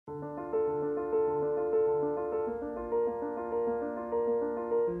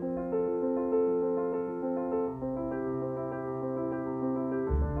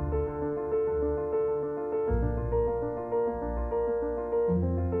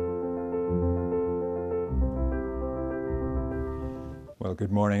Well,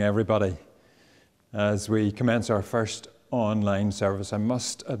 good morning, everybody. As we commence our first online service, I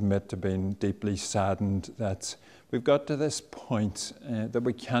must admit to being deeply saddened that we've got to this point that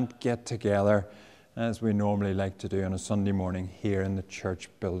we can't get together as we normally like to do on a Sunday morning here in the church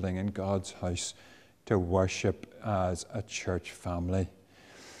building in God's house to worship as a church family.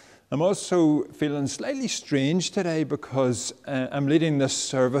 I'm also feeling slightly strange today because I'm leading this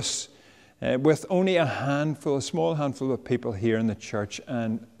service with only a small handful of people here in the church,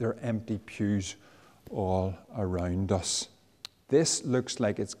 and there are empty pews all around us. This looks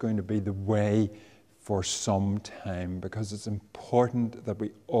like it's going to be the way for some time because it's important that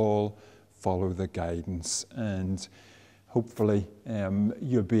we all follow the guidance, and hopefully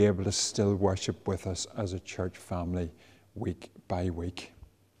you'll be able to still worship with us as a church family week by week.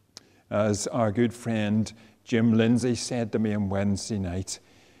 As our good friend Jim Lindsay said to me on Wednesday night,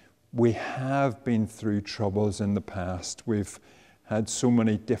 we have been through troubles in the past. We've had so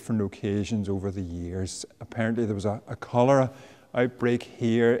many different occasions over the years. Apparently there was a cholera outbreak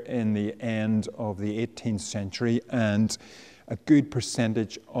here in the end of the 18th century, and a good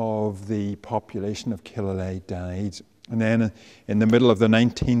percentage of the population of Killyleagh died. And then in the middle of the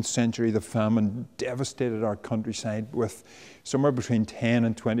 19th century, the famine devastated our countryside with somewhere between 10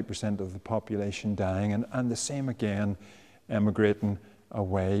 and 20% of the population dying, and the same again, emigrating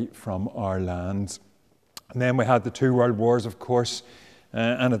away from our lands. And then we had the two world wars, of course,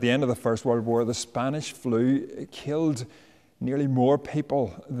 and at the end of the First World War, the Spanish flu killed nearly more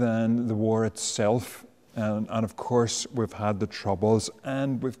people than the war itself. And of course, we've had the troubles,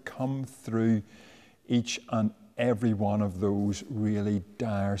 and we've come through each and every one of those really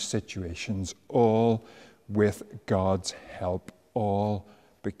dire situations, all with God's help, all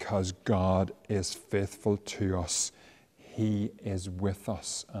because God is faithful to us. He is with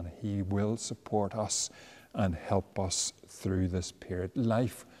us, and He will support us and help us through this period.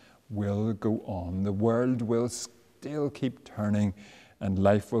 Life will go on. The world will still keep turning, and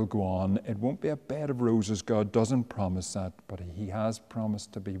life will go on. It won't be a bed of roses. God doesn't promise that, but He has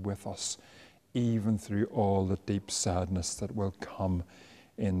promised to be with us even through all the deep sadness that will come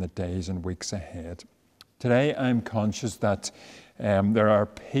in the days and weeks ahead. Today, I'm conscious that there are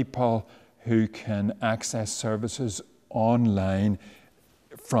people who can access services online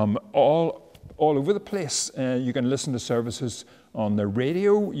from all over the place. You can listen to services on the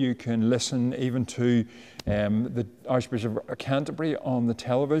radio. You can listen even to the Archbishop of Canterbury on the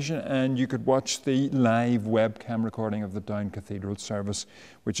television, and you could watch the live webcam recording of the Down Cathedral service,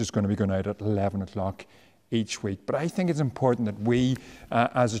 which is going to be going out at 11 o'clock each week. But I think it's important that we,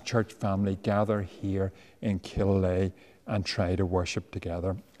 as a church family, gather here in Killyleagh and try to worship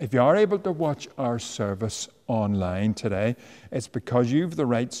together. If you are able to watch our service online today, it's because you've the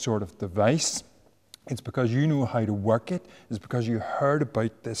right sort of device. It's because you know how to work it. It's because you heard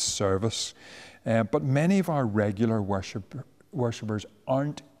about this service. But many of our regular worshippers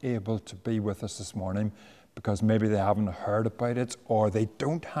aren't able to be with us this morning because maybe they haven't heard about it, or they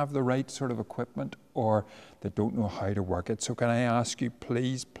don't have the right sort of equipment, or they don't know how to work it. So can I ask you,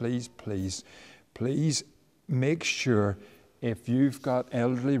 please, please, please, please make sure, if you've got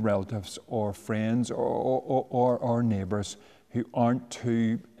elderly relatives or friends or neighbours who aren't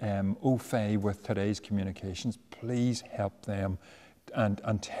too au fait with today's communications, please help them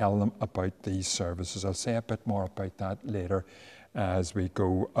and tell them about these services. I'll say a bit more about that later as we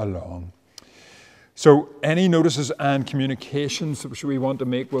go along. So any notices and communications which we want to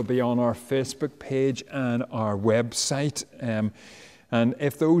make will be on our Facebook page and our website. And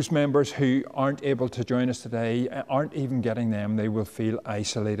if those members who aren't able to join us today aren't even getting them, they will feel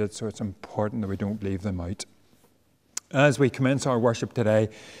isolated, so it's important that we don't leave them out. As we commence our worship today,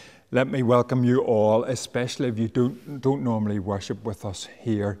 let me welcome you all, especially if you don't normally worship with us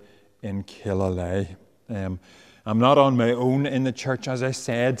here in Killyleagh. I'm not on my own in the church, as I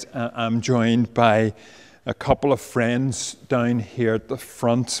said. I'm joined by a couple of friends down here at the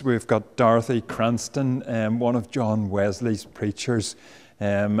front. We've got Dorothy Cranston, one of John Wesley's preachers,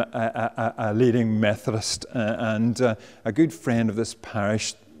 a leading Methodist, and a good friend of this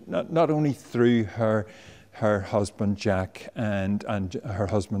parish, not only through her husband Jack and her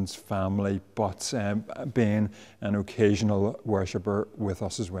husband's family, but being an occasional worshipper with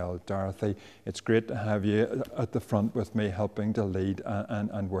us as well. Dorothy, it's great to have you at the front with me, helping to lead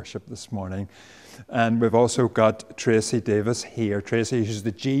and worship this morning. And we've also got Tracy Davis here. Tracy, who's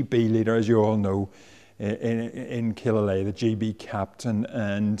the GB leader, as you all know, in Killyleagh, the GB captain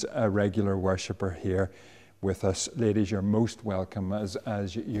and a regular worshipper here with us. Ladies, you're most welcome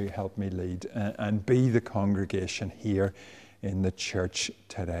as you help me lead and be the congregation here in the church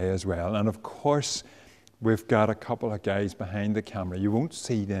today as well. And of course, we've got a couple of guys behind the camera. You won't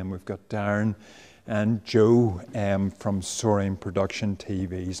see them. We've got Darren and Joe from Soaring Production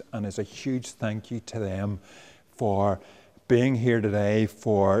TVs, and it's a huge thank you to them for being here today,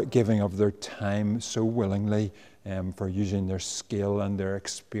 for giving of their time so willingly, for using their skill and their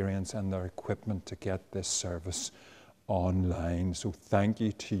experience and their equipment to get this service online. So thank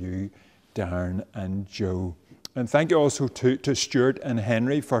you to you, Darren and Joe. And thank you also to Stuart and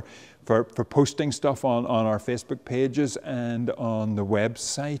Henry for posting stuff on our Facebook pages and on the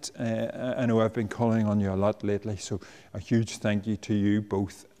website. I know I've been calling on you a lot lately, so a huge thank you to you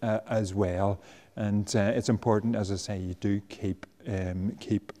both as well. And it's important, as I say, you do keep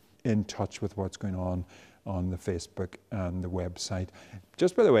in touch with what's going on the Facebook and the website.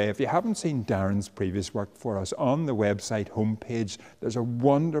 Just by the way, if you haven't seen Darren's previous work for us, on the website homepage, there's a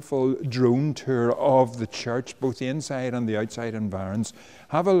wonderful drone tour of the church, both the inside and the outside environs.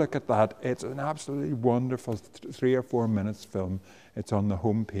 Have a look at that. It's an absolutely wonderful 3 or 4 minutes film. It's on the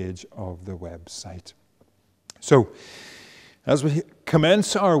homepage of the website. So, as we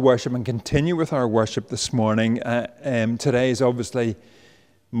commence our worship and continue with our worship this morning, today is obviously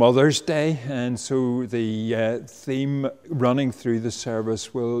Mother's Day, and so the theme running through the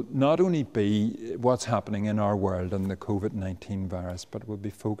service will not only be what's happening in our world and the COVID-19 virus, but we'll be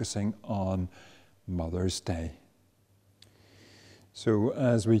focusing on Mother's Day. So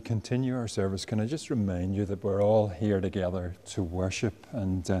as we continue our service, can I just remind you that we're all here together to worship,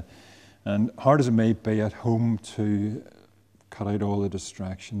 and hard as it may be at home to cut out all the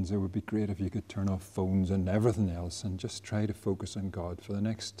distractions, it would be great if you could turn off phones and everything else and just try to focus on God for the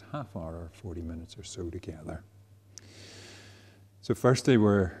next half hour or 40 minutes or so together. So firstly,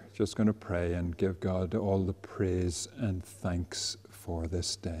 we're just going to pray and give God all the praise and thanks for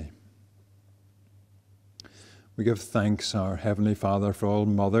this day. We give thanks, our Heavenly Father, for all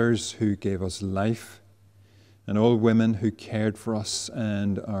mothers who gave us life and all women who cared for us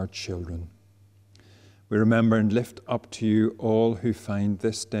and our children. We remember and lift up to you all who find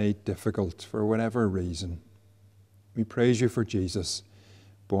this day difficult for whatever reason. We praise you for Jesus,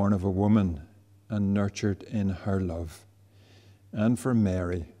 born of a woman and nurtured in her love, and for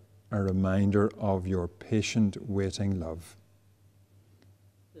Mary, a reminder of your patient, waiting love.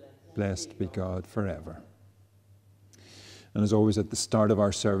 Blessed be God forever. And as always at the start of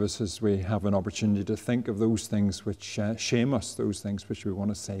our services, we have an opportunity to think of those things which shame us, those things which we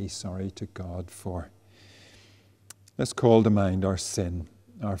want to say sorry to God for. Let's call to mind our sin,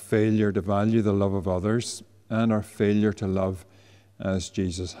 our failure to value the love of others, and our failure to love as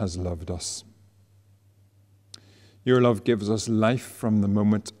Jesus has loved us. Your love gives us life from the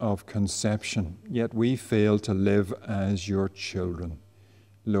moment of conception, yet we fail to live as your children.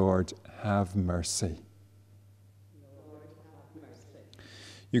 Lord, have mercy. Lord, have mercy.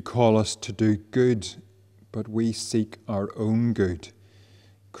 You call us to do good, but we seek our own good.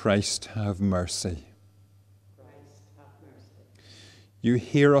 Christ, have mercy. You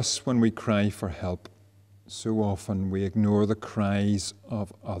hear us when we cry for help. So often we ignore the cries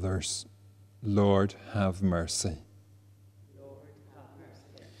of others. Lord, have mercy. Lord, have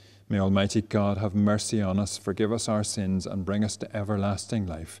mercy. May Almighty God have mercy on us, forgive us our sins, and bring us to everlasting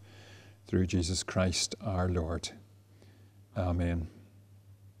life through Jesus Christ our Lord. Amen.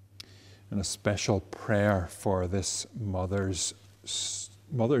 And a special prayer for this Mother's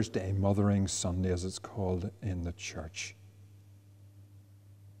Day, Mothering Sunday, as it's called in the church.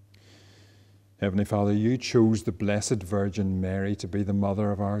 Heavenly Father, you chose the Blessed Virgin Mary to be the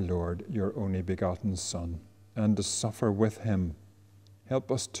mother of our Lord, your only begotten Son, and to suffer with him.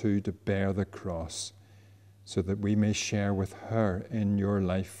 Help us too to bear the cross, so that we may share with her in your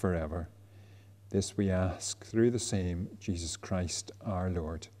life forever. This we ask through the same Jesus Christ our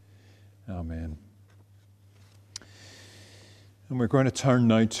Lord. Amen. And we're going to turn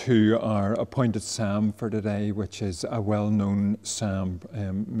now to our appointed psalm for today, which is a well-known psalm,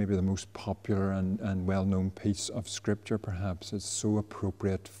 maybe the most popular and well-known piece of scripture perhaps. It's so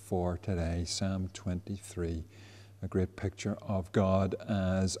appropriate for today, Psalm 23, a great picture of God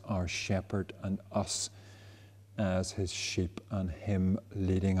as our shepherd and us as his sheep, and him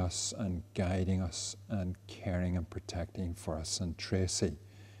leading us and guiding us and caring and protecting for us. And Tracy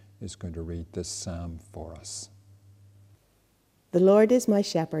is going to read this psalm for us. The Lord is my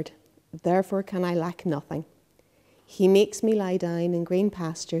shepherd, therefore can I lack nothing. He makes me lie down in green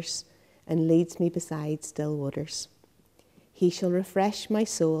pastures and leads me beside still waters. He shall refresh my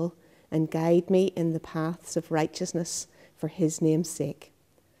soul and guide me in the paths of righteousness for his name's sake.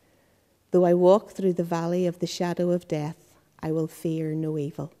 Though I walk through the valley of the shadow of death, I will fear no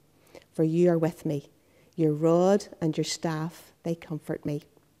evil, for you are with me. Your rod and your staff, they comfort me.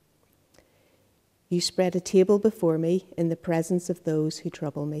 You spread a table before me in the presence of those who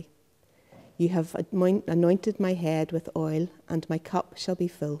trouble me. You have anointed my head with oil, and my cup shall be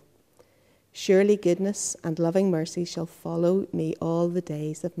full. Surely goodness and loving mercy shall follow me all the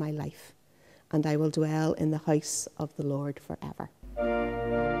days of my life, and I will dwell in the house of the Lord forever.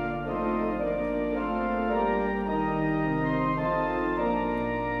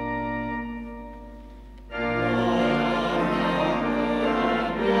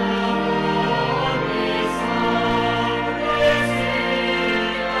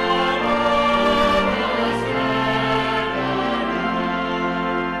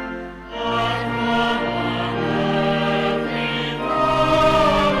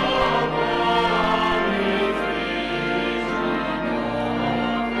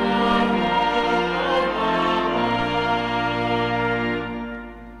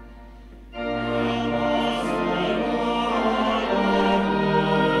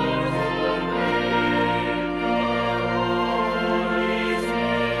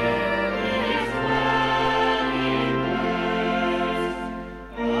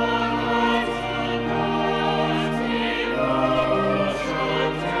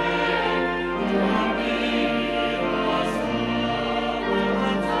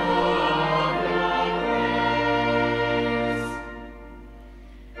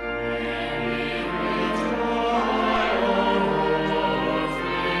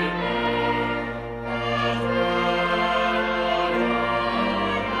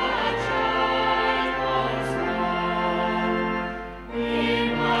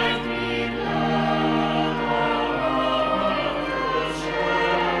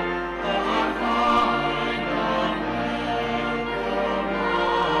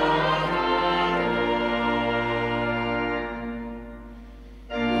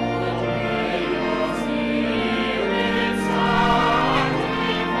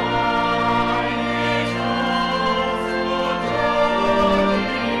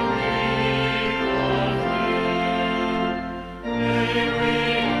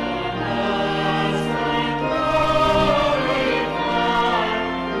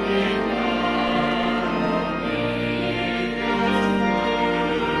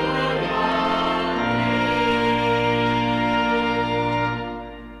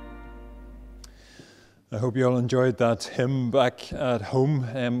 I hope you all enjoyed that hymn back at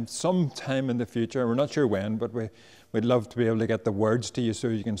home. Sometime in the future, we're not sure when, but we'd love to be able to get the words to you so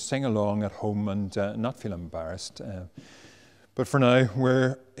you can sing along at home and not feel embarrassed. But for now,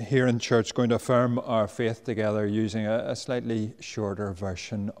 we're here in church going to affirm our faith together using a slightly shorter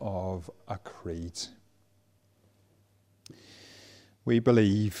version of a creed. We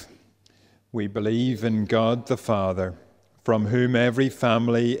believe in God the Father, from whom every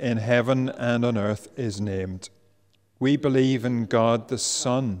family in heaven and on earth is named. We believe in God the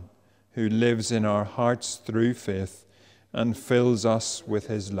Son, who lives in our hearts through faith and fills us with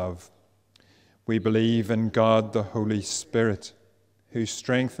his love. We believe in God the Holy Spirit, who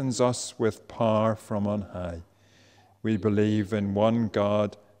strengthens us with power from on high. We believe in one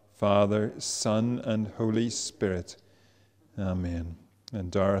God, Father, Son, and Holy Spirit. Amen.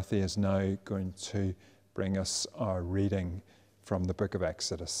 And Dorothy is now going to bring us our reading from the book of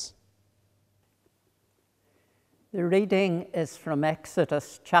Exodus. The reading is from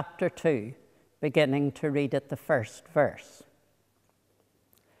Exodus chapter 2, beginning to read at the first verse.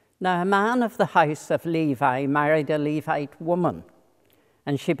 Now a man of the house of Levi married a Levite woman,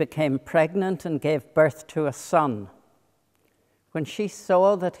 and she became pregnant and gave birth to a son. When she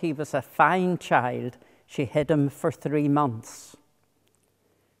saw that he was a fine child, she hid him for 3 months.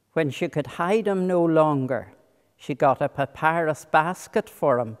 When she could hide him no longer, she got a papyrus basket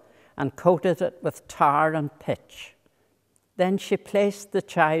for him and coated it with tar and pitch. Then she placed the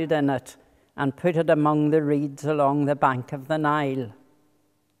child in it and put it among the reeds along the bank of the Nile.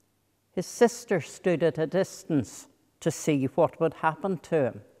 His sister stood at a distance to see what would happen to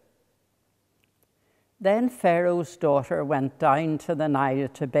him. Then Pharaoh's daughter went down to the Nile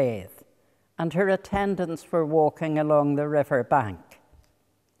to bathe, and her attendants were walking along the river bank.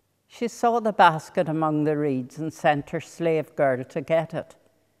 She saw the basket among the reeds and sent her slave girl to get it.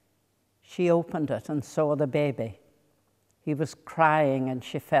 She opened it and saw the baby. He was crying and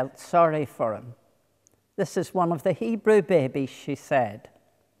she felt sorry for him. "This is one of the Hebrew babies," she said.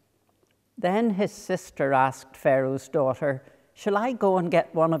 Then his sister asked Pharaoh's daughter, "Shall I go and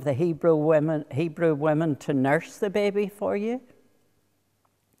get one of the Hebrew women to nurse the baby for you?"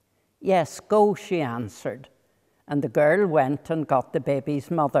 "Yes, go," she answered. And the girl went and got the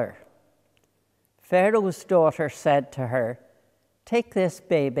baby's mother. Pharaoh's daughter said to her, "Take this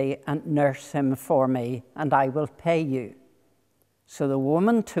baby and nurse him for me, and I will pay you." So the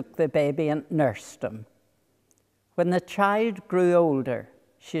woman took the baby and nursed him. When the child grew older,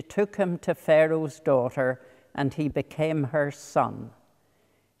 she took him to Pharaoh's daughter, and he became her son.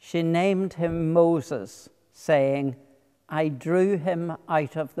 She named him Moses, saying, I drew him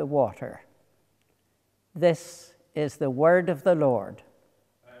out of the water. This is the word of the Lord.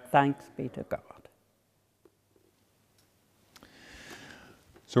 Thanks be to God.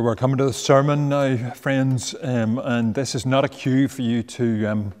 So we're coming to the sermon now, friends, and this is not a cue for you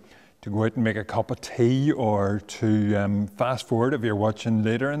to go out and make a cup of tea or to fast forward if you're watching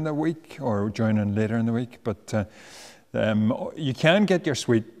later in the week or joining later in the week. But you can get your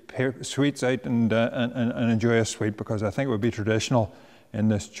sweets out and enjoy a sweet, because I think it would be traditional in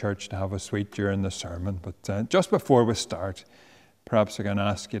this church to have a sweet during the sermon. But just before we start, perhaps I can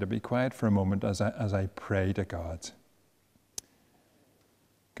ask you to be quiet for a moment as I pray to God.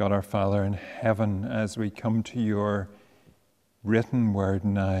 God our Father in heaven, as we come to your written word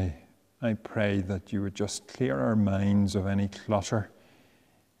now, I pray that you would just clear our minds of any clutter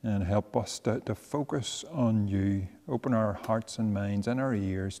and help us to focus on you. Open our hearts and minds and our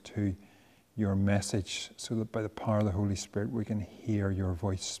ears to your message, so that by the power of the Holy Spirit we can hear your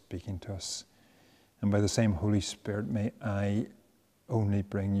voice speaking to us. And by the same Holy Spirit, may I only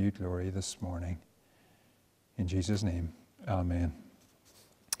bring you glory this morning. In Jesus' name, amen.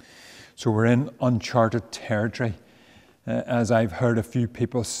 So we're in uncharted territory. As I've heard a few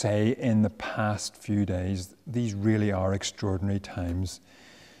people say in the past few days, these really are extraordinary times.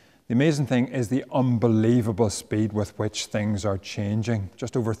 The amazing thing is the unbelievable speed with which things are changing.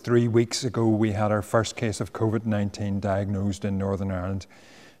 Just over 3 weeks ago, we had our first case of COVID-19 diagnosed in Northern Ireland,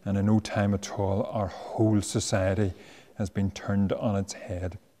 and in no time at all, our whole society has been turned on its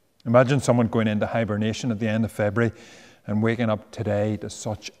head. Imagine someone going into hibernation at the end of February and waking up today to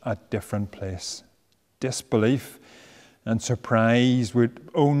such a different place. Disbelief and surprise would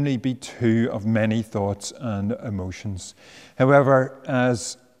only be two of many thoughts and emotions. However,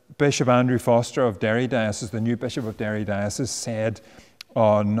 as Bishop Andrew Foster of Derry Diocese, the new Bishop of Derry Diocese, said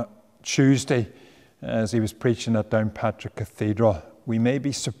on Tuesday as he was preaching at Downpatrick Cathedral, we may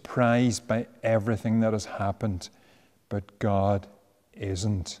be surprised by everything that has happened, but God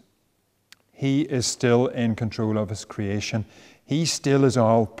isn't. He is still in control of his creation. He still is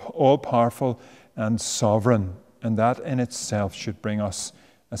all-powerful and sovereign, and that in itself should bring us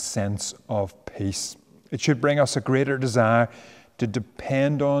a sense of peace. It should bring us a greater desire to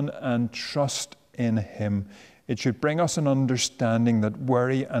depend on and trust in him. It should bring us an understanding that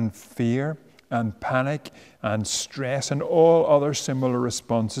worry and fear and panic and stress and all other similar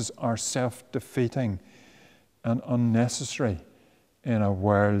responses are self-defeating and unnecessary in a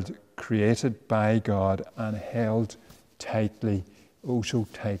world created by God and held tightly, oh so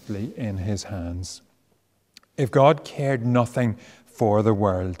tightly, in his hands. If God cared nothing for the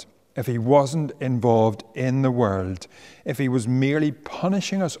world, if he wasn't involved in the world, if he was merely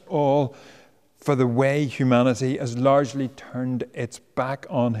punishing us all for the way humanity has largely turned its back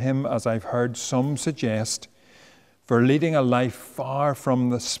on him, as I've heard some suggest, for leading a life far from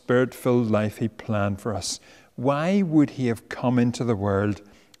the spirit-filled life he planned for us, why would he have come into the world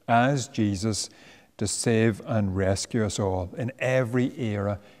as Jesus to save and rescue us all in every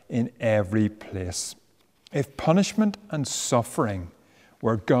era, in every place? If punishment and suffering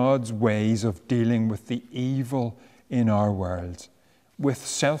were God's ways of dealing with the evil in our world, with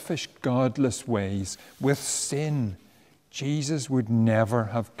selfish, godless ways, with sin, Jesus would never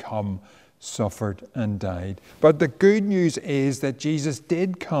have come, suffered and died. But the good news is that Jesus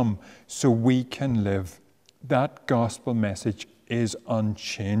did come so we can live. That gospel message is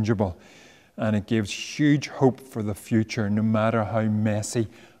unchangeable, and it gives huge hope for the future, no matter how messy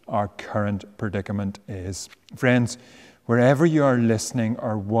our current predicament is. Friends, wherever you are listening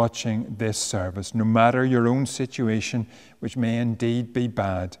or watching this service, no matter your own situation, which may indeed be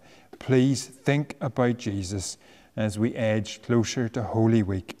bad, please think about Jesus as we edge closer to Holy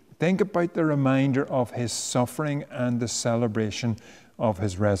Week. Think about the reminder of his suffering and the celebration of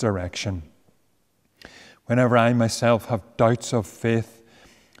his resurrection. Whenever I myself have doubts of faith,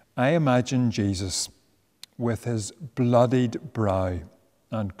 I imagine Jesus with his bloodied brow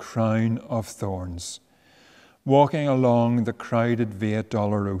and crown of thorns, walking along the crowded Via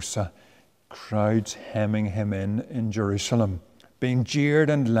Dolorosa, crowds hemming him in Jerusalem, being jeered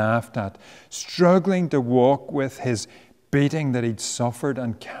and laughed at, struggling to walk with his beating that he'd suffered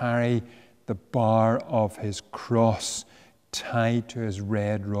and carry the bar of his cross tied to his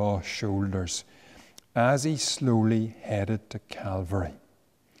red raw shoulders as he slowly headed to Calvary.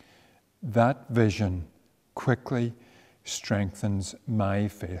 That vision quickly strengthens my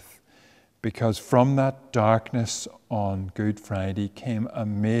faith, because from that darkness on Good Friday came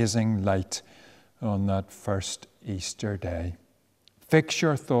amazing light on that first Easter day. Fix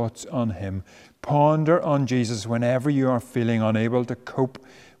your thoughts on him. Ponder on Jesus whenever you are feeling unable to cope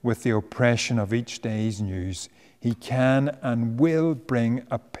with the oppression of each day's news. He can and will bring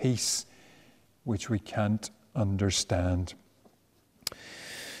a peace which we can't understand.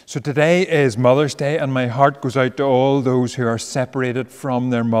 So today is Mother's Day, and my heart goes out to all those who are separated from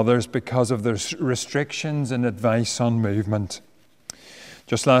their mothers because of the restrictions and advice on movement.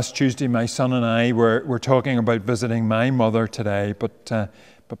 Just last Tuesday, my son and I were talking about visiting my mother today, but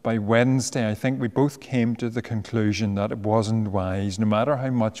by Wednesday, I think we both came to the conclusion that it wasn't wise, no matter how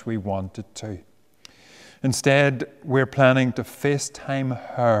much we wanted to. Instead, we're planning to FaceTime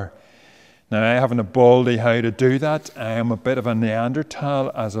her. Now, I haven't a baldy how to do that. I am a bit of a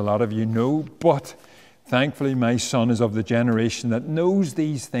Neanderthal, as a lot of you know, but thankfully my son is of the generation that knows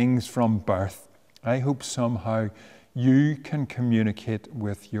these things from birth. I hope somehow you can communicate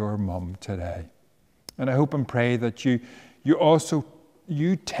with your mum today. And I hope and pray that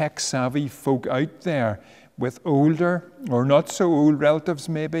you tech-savvy folk out there with older or not so old relatives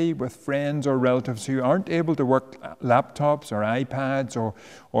maybe, with friends or relatives who aren't able to work laptops or iPads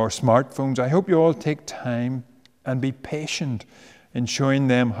or smartphones, I hope you all take time and be patient in showing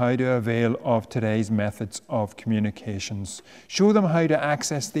them how to avail of today's methods of communications. Show them how to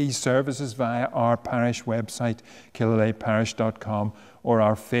access these services via our parish website, killyleagh.parish.com, or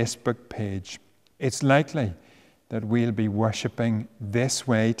our Facebook page. It's likely that we'll be worshipping this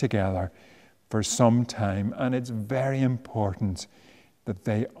way together for some time, and it's very important that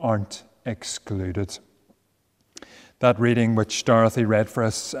they aren't excluded. That reading which Dorothy read for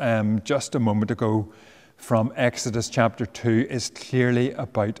us just a moment ago from Exodus chapter 2 is clearly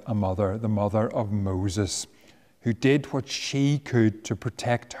about a mother, the mother of Moses, who did what she could to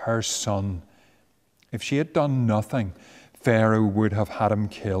protect her son. If she had done nothing, Pharaoh would have had him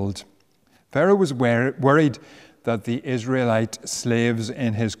killed. Pharaoh was worried that the Israelite slaves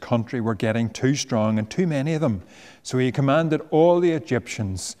in his country were getting too strong and too many of them. So he commanded all the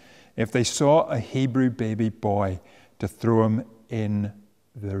Egyptians, if they saw a Hebrew baby boy, to throw him in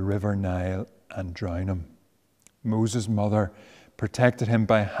the river Nile and drown him. Moses' mother protected him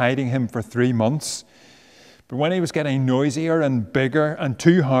by hiding him for 3 months. But when he was getting noisier and bigger and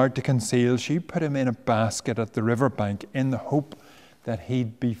too hard to conceal, she put him in a basket at the riverbank in the hope that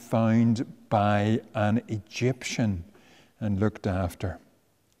he'd be found by an Egyptian and looked after.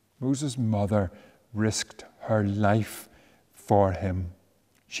 Moses' mother risked her life for him.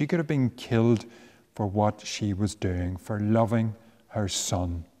 She could have been killed for what she was doing, for loving her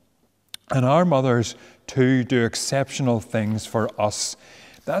son. And our mothers, too, do exceptional things for us.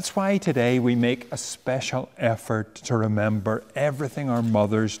 That's why today we make a special effort to remember everything our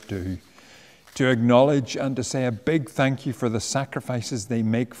mothers do, to acknowledge and to say a big thank you for the sacrifices they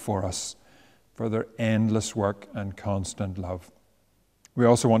make for us, for their endless work and constant love. We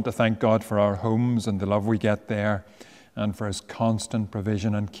also want to thank God for our homes and the love we get there, and for his constant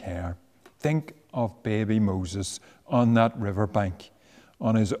provision and care. Think of baby Moses on that riverbank,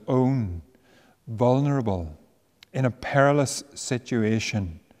 on his own, vulnerable, in a perilous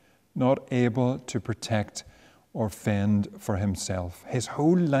situation, not able to protect or fend for himself. His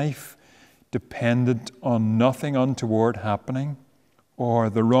whole life dependent on nothing untoward happening or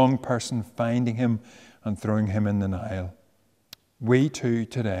the wrong person finding him and throwing him in the Nile. We too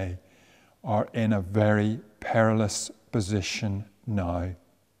today are in a very perilous position now.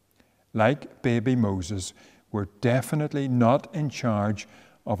 Like baby Moses, we're definitely not in charge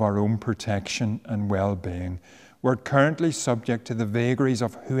of our own protection and well-being. We're currently subject to the vagaries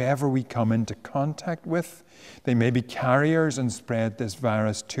of whoever we come into contact with. They may be carriers and spread this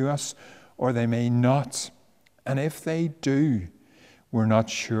virus to us, or they may not. And if they do, we're not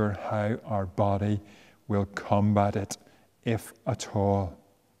sure how our body will combat it, if at all.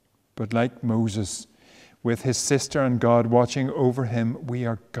 But like Moses, with his sister and God watching over him, we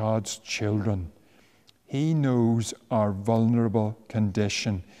are God's children. He knows our vulnerable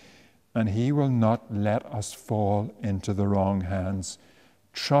condition, and he will not let us fall into the wrong hands.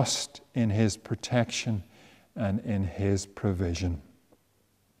 Trust in his protection and in his provision.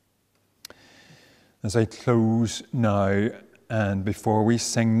 As I close now, and before we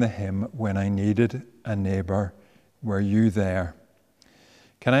sing the hymn, When I Needed a Neighbour, Were You There?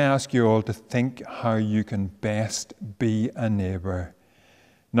 Can I ask you all to think how you can best be a neighbour,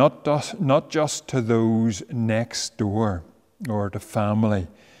 not just to those next door or to family,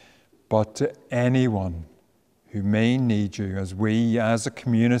 but to anyone who may need you, as we, as a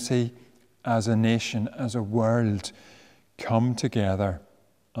community, as a nation, as a world, come together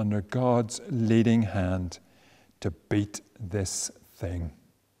under God's leading hand to beat this thing.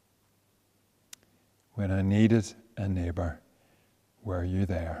 When I needed a neighbour, were you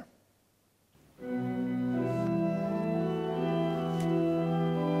there?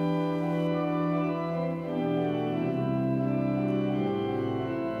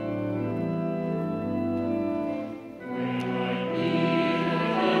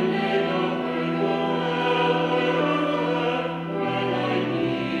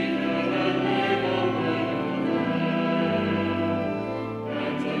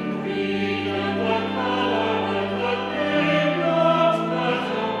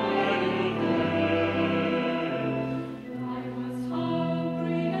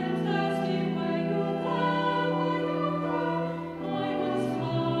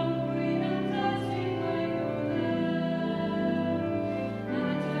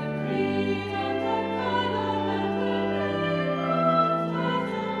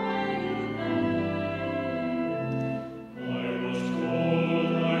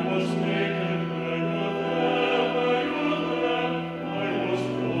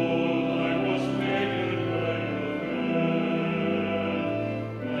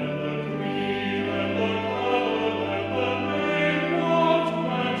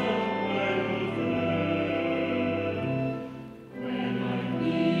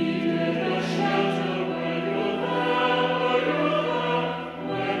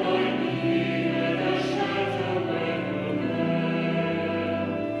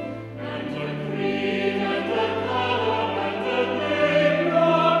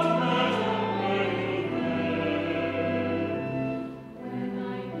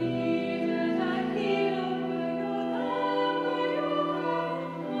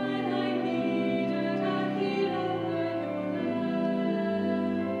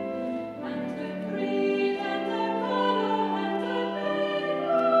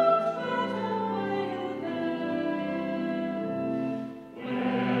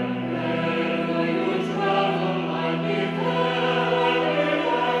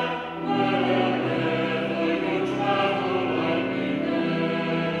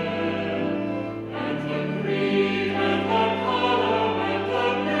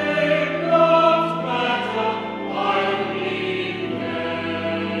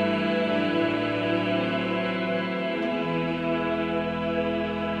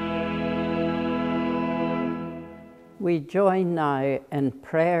 We join now in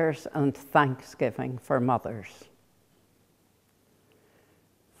prayers and thanksgiving for mothers.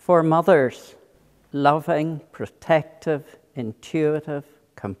 For mothers, loving, protective, intuitive,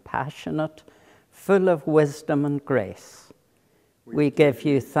 compassionate, full of wisdom and grace, we give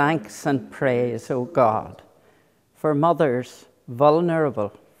you thanks and praise, O God. For mothers,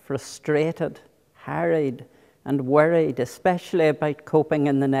 vulnerable, frustrated, harried, and worried, especially about coping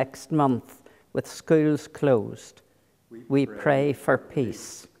in the next month with schools closed, we pray for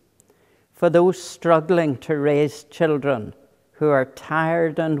peace. For those struggling to raise children who are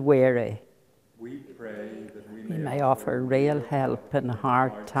tired and weary, we pray that we may offer real help in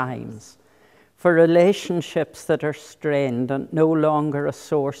hard times. For relationships that are strained and no longer a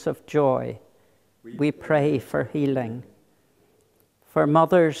source of joy, we pray for healing. For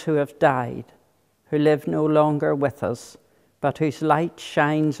mothers who have died, who live no longer with us, but whose light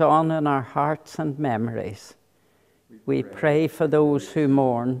shines on in our hearts and memories, we pray for those who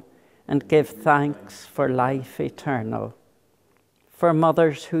mourn and give thanks for life eternal. For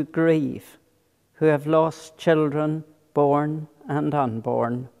mothers who grieve, who have lost children, born and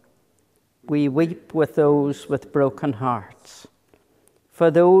unborn, we weep with those with broken hearts.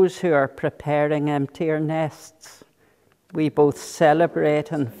 For those who are preparing emptier nests, we both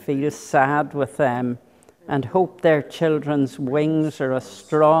celebrate and feel sad with them and hope their children's wings are as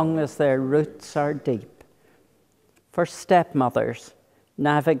strong as their roots are deep. For stepmothers,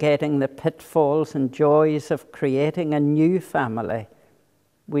 navigating the pitfalls and joys of creating a new family,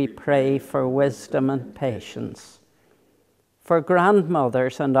 we pray for wisdom and patience. For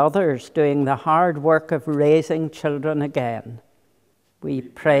grandmothers and others doing the hard work of raising children again, we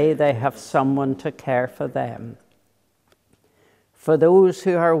pray they have someone to care for them. For those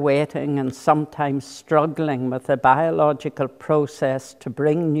who are waiting and sometimes struggling with the biological process to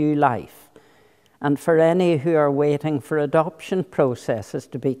bring new life, and for any who are waiting for adoption processes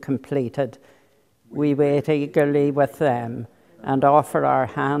to be completed, we wait eagerly with them and offer our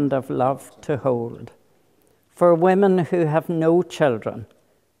hand of love to hold. For women who have no children,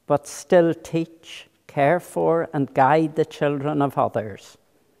 but still teach, care for, and guide the children of others,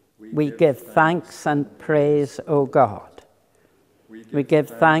 we give thanks and praise, O God. We give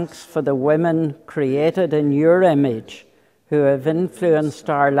thanks for the women created in your image, who have influenced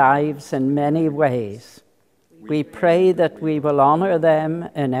our lives in many ways. We pray that we will honor them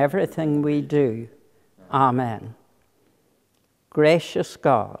in everything we do. Amen. Gracious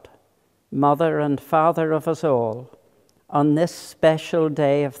God, Mother and Father of us all, on this special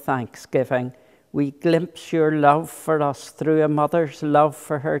day of thanksgiving, we glimpse your love for us through a mother's love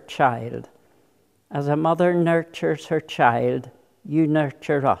for her child. As a mother nurtures her child, you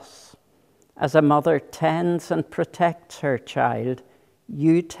nurture us. As a mother tends and protects her child,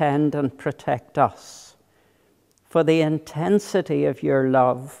 you tend and protect us. For the intensity of your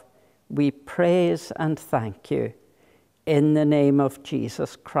love, we praise and thank you. In the name of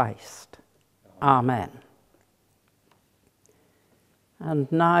Jesus Christ. Amen.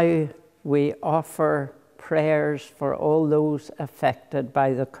 And now we offer prayers for all those affected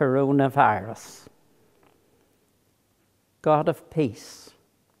by the coronavirus. God of peace,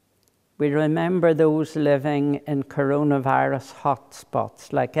 we remember those living in coronavirus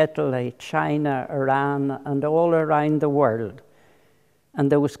hotspots like Italy, China, Iran, and all around the world,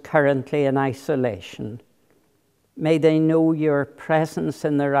 and those currently in isolation. May they know your presence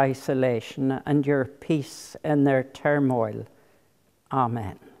in their isolation and your peace in their turmoil.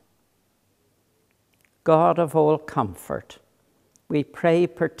 Amen. God of all comfort, we pray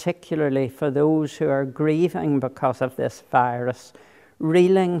particularly for those who are grieving because of this virus,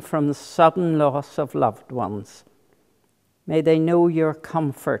 reeling from the sudden loss of loved ones. May they know your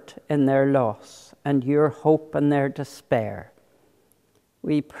comfort in their loss and your hope in their despair.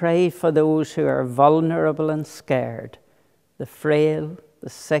 We pray for those who are vulnerable and scared, the frail, the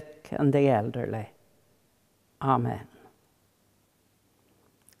sick, and the elderly. Amen.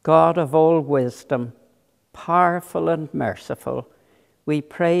 God of all wisdom, powerful and merciful, we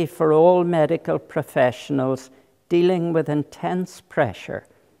pray for all medical professionals dealing with intense pressure.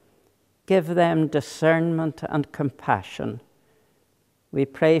 Give them discernment and compassion. We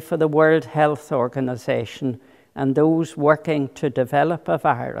pray for the World Health Organization and those working to develop a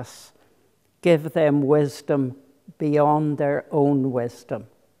virus. Give them wisdom beyond their own wisdom.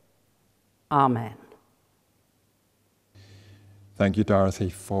 Amen. Thank you, Dorothy,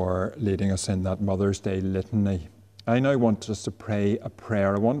 for leading us in that Mother's Day litany. I now want us to pray a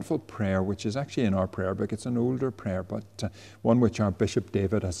wonderful prayer, which is actually in our prayer book. It's an older prayer, but one which our Bishop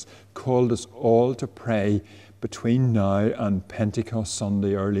David has called us all to pray between now and Pentecost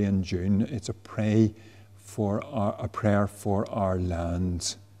Sunday early in June. It's a prayer for our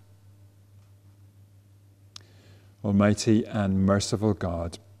land. Almighty and merciful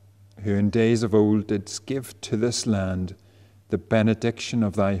God, who in days of old didst give to this land the benediction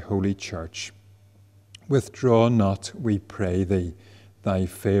of thy holy church, withdraw not, we pray thee, thy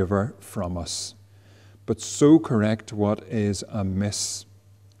favour from us, but so correct what is amiss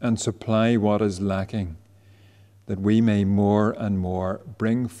and supply what is lacking, that we may more and more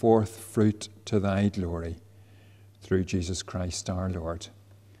bring forth fruit to thy glory, through Jesus Christ our Lord.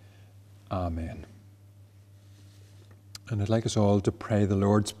 Amen. And I'd like us all to pray the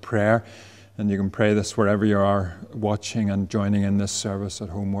Lord's Prayer, and you can pray this wherever you are watching and joining in this service at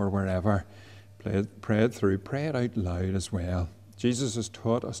home or wherever. Pray it through, pray it out loud as well. Jesus has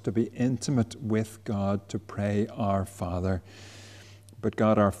taught us to be intimate with God, to pray our Father. But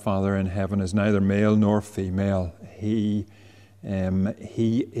God our Father in heaven is neither male nor female. He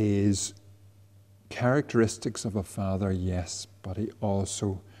is characteristics of a father, yes, but he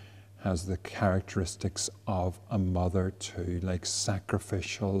also has the characteristics of a mother too, like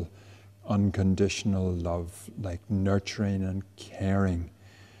sacrificial, unconditional love, like nurturing and caring,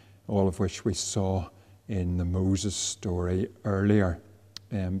 all of which we saw in the Moses story earlier.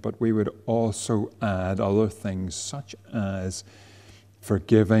 But we would also add other things such as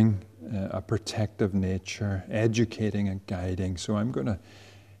forgiving, a protective nature, educating and guiding. So I'm going to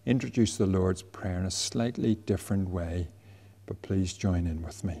introduce the Lord's Prayer in a slightly different way, but please join in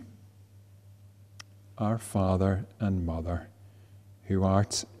with me. Our Father and Mother, who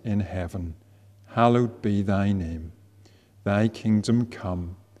art in heaven, hallowed be thy name. Thy kingdom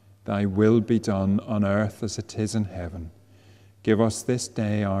come, thy will be done on earth as it is in heaven. Give us this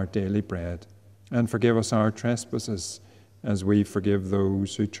day our daily bread, and forgive us our trespasses, as we forgive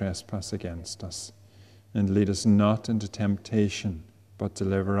those who trespass against us. And lead us not into temptation, but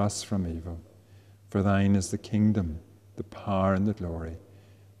deliver us from evil. For thine is the kingdom, the power, and the glory,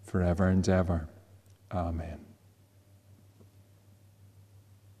 forever and ever. Amen.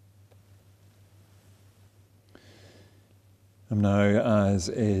 I'm now, as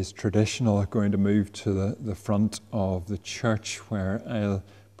is traditional, going to move to the front of the church, where I'll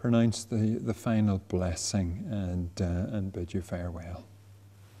pronounce the final blessing and bid you farewell.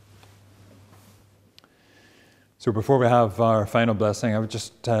 So before we have our final blessing, I would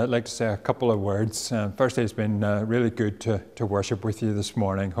just like to say a couple of words. Firstly, it's been really good to worship with you this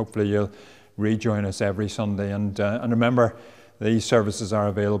morning. Hopefully you'll rejoin us every Sunday. And remember, these services are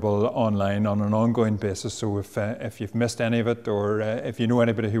available online on an ongoing basis. So if you've missed any of it, or if you know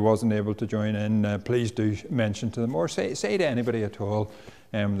anybody who wasn't able to join in, please do mention to them, or say to anybody at all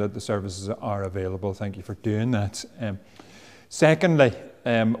that the services are available. Thank you for doing that. Secondly,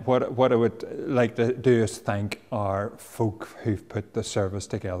 what I would like to do is thank our folk who've put the service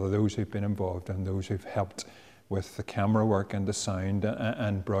together, those who've been involved and those who've helped with the camera work and the sound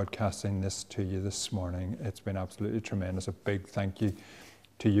and broadcasting this to you this morning. It's been absolutely tremendous. A big thank you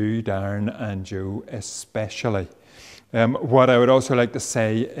to you, Darren and Joe, especially. What I would also like to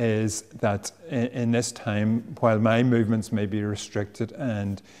say is that in this time, while my movements may be restricted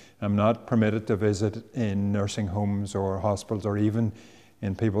and I'm not permitted to visit in nursing homes or hospitals or even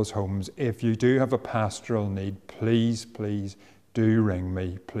in people's homes, if you do have a pastoral need, please do ring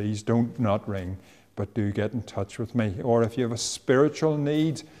me. Please don't not ring, but do get in touch with me. Or if you have a spiritual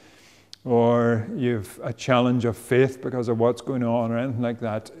need, or you've a challenge of faith because of what's going on or anything like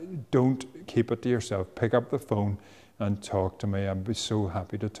that, don't keep it to yourself. Pick up the phone and talk to me. I'd be so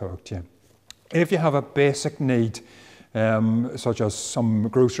happy to talk to you. If you have a basic need, such as some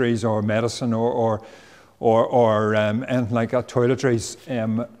groceries or medicine or anything like that, toiletries,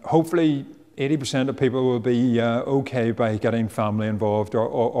 hopefully 80% of people will be okay by getting family involved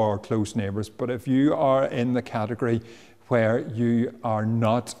or close neighbours. But if you are in the category where you are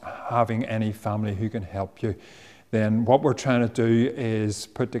not having any family who can help you, then what we're trying to do is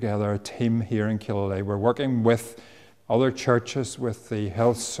put together a team here in Killyleagh. We're working with other churches, with the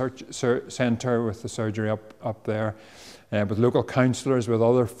health centre, with the surgery up there, with local councillors, with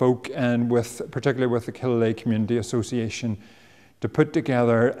other folk, and particularly with the Killyleagh Community Association, to put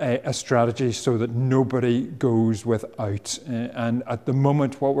together a strategy so that nobody goes without. And at the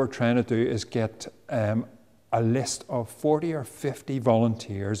moment, what we're trying to do is get a list of 40 or 50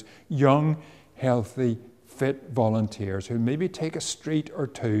 volunteers, young, healthy, fit volunteers who maybe take a street or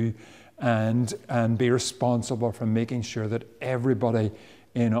two and be responsible for making sure that everybody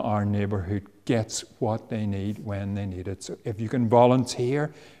in our neighbourhood gets what they need when they need it. So if you can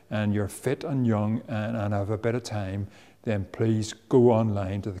volunteer and you're fit and young and have a bit of time, then please go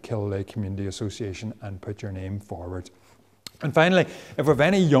online to the Killyleagh Community Association and put your name forward. And finally, if we have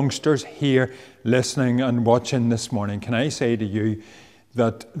any youngsters here listening and watching this morning, can I say to you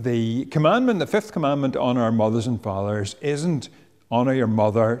that the fifth commandment on our mothers and fathers isn't honour your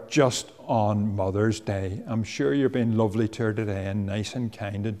mother just on Mother's Day. I'm sure you're being lovely to her today and nice and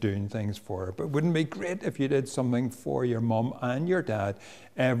kind and doing things for her. But wouldn't it be great if you did something for your mum and your dad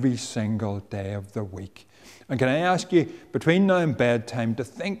every single day of the week? And can I ask you, between now and bedtime, to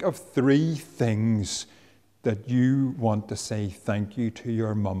think of 3 things that you want to say thank you to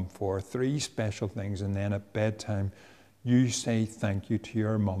your mum for, 3 special things, and then at bedtime, you say thank you to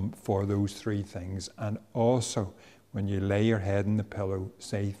your mum for those 3 things. And also, when you lay your head in the pillow,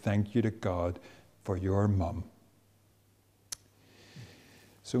 say thank you to God for your mum.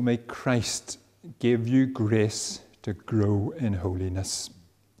 So may Christ give you grace to grow in holiness,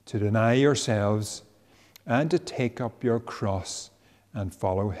 to deny yourselves, and to take up your cross and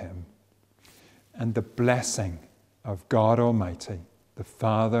follow him. And the blessing of God Almighty, the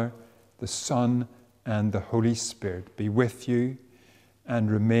Father, the Son, and the Holy Spirit be with you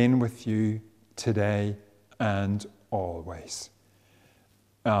and remain with you today and always.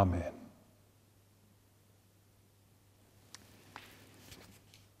 Amen.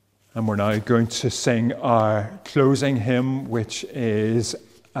 And we're now going to sing our closing hymn, which is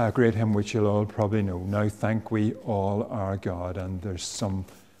a great hymn which you'll all probably know. Now thank we all our God. And there's some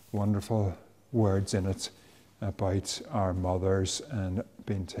wonderful words in it about our mothers and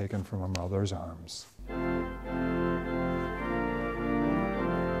being taken from our mother's arms.